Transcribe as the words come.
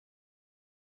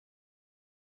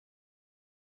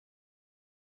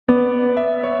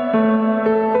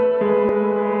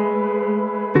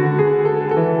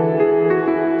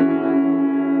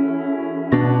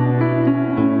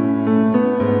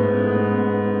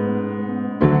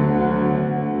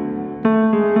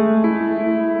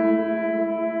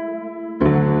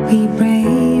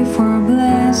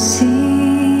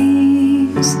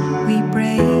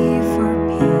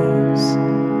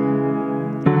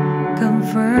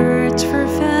search for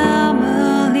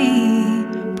family,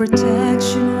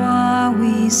 protection while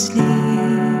we sleep.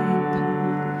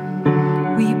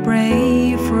 We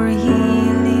pray for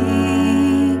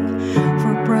healing,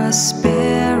 for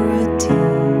prosperity.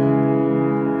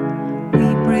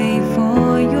 We pray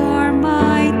for your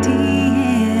mighty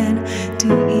hand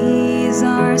to ease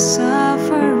our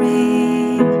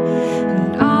suffering.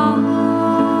 And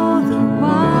all the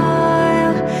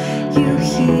while you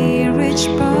hear each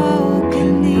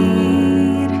broken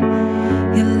need.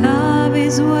 Your love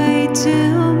is way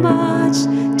too much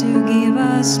to give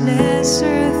us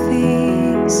lesser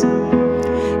things.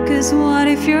 'Cause what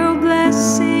if your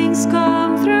blessings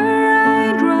come through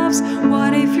raindrops?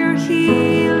 What if your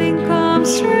healing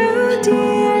comes through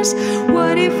tears?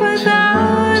 What if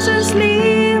 1,000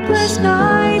 sleepless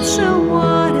nights are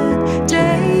what it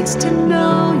takes to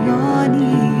know you're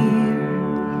near?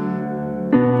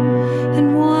 And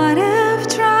what if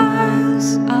trials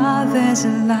are this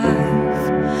life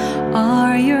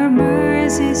are your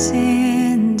mercies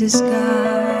in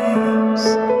disguise?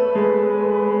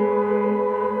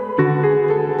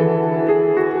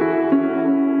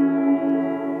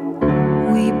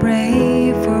 We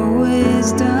pray for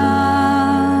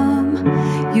wisdom,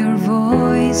 your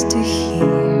voice to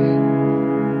hear.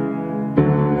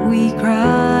 We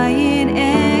cry in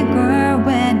anger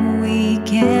when we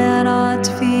cannot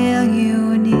feel you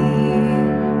near.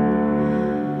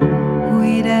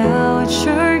 Without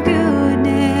your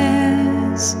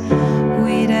goodness,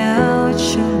 without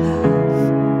your love,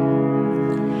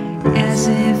 as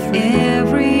if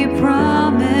every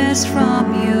promise from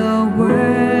your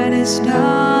word is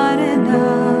not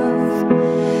enough.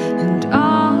 And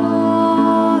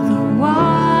all the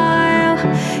while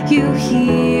you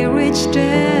hear each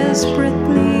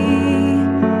desperately,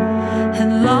 and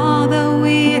long that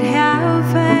we'd have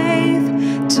faith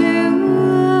to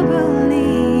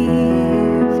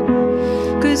believe.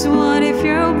 'Cause what if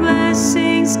your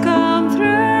blessings come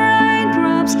through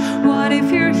raindrops? What if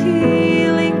your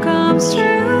healing comes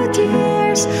through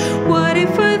tears? What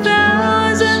if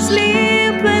 1,000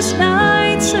 sleepless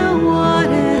nights are what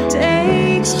it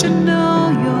takes to know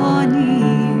you're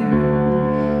near?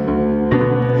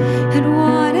 And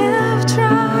what if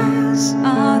trials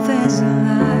of this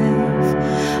life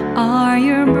are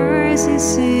your mercies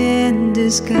in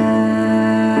disguise?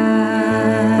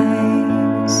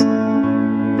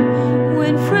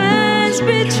 When friends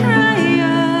betray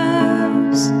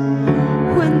us,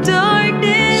 when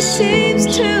darkness seems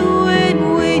to win,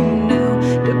 we know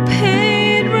the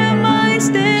pain reminds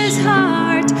this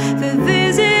heart that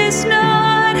this is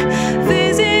not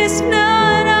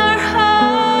our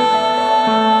home.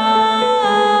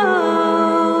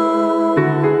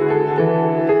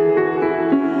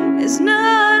 It's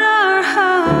not our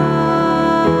home.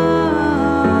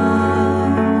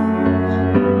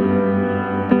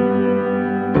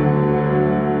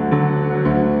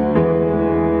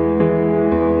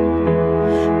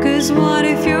 'Cause what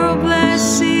if your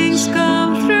blessings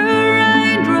come through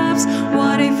raindrops?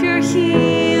 What if your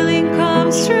healing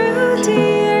comes through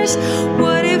tears?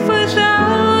 What if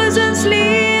 1,000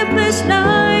 sleepless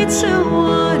nights are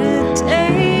what it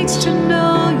takes to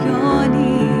know you're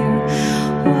near?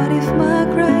 What if my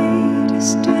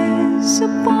greatest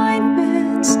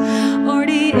disappointments or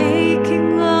the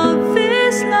aching of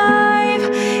this life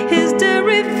is the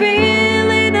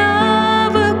revealing of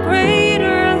a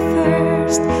greater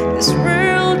thirst this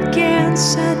world can't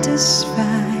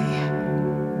satisfy?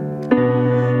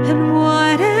 And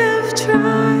what if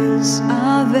trials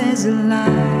of this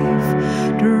life,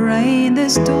 the rain, the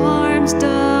storms,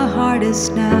 the hardest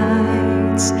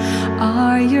nights,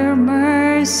 are your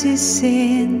mercies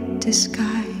in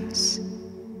disguise?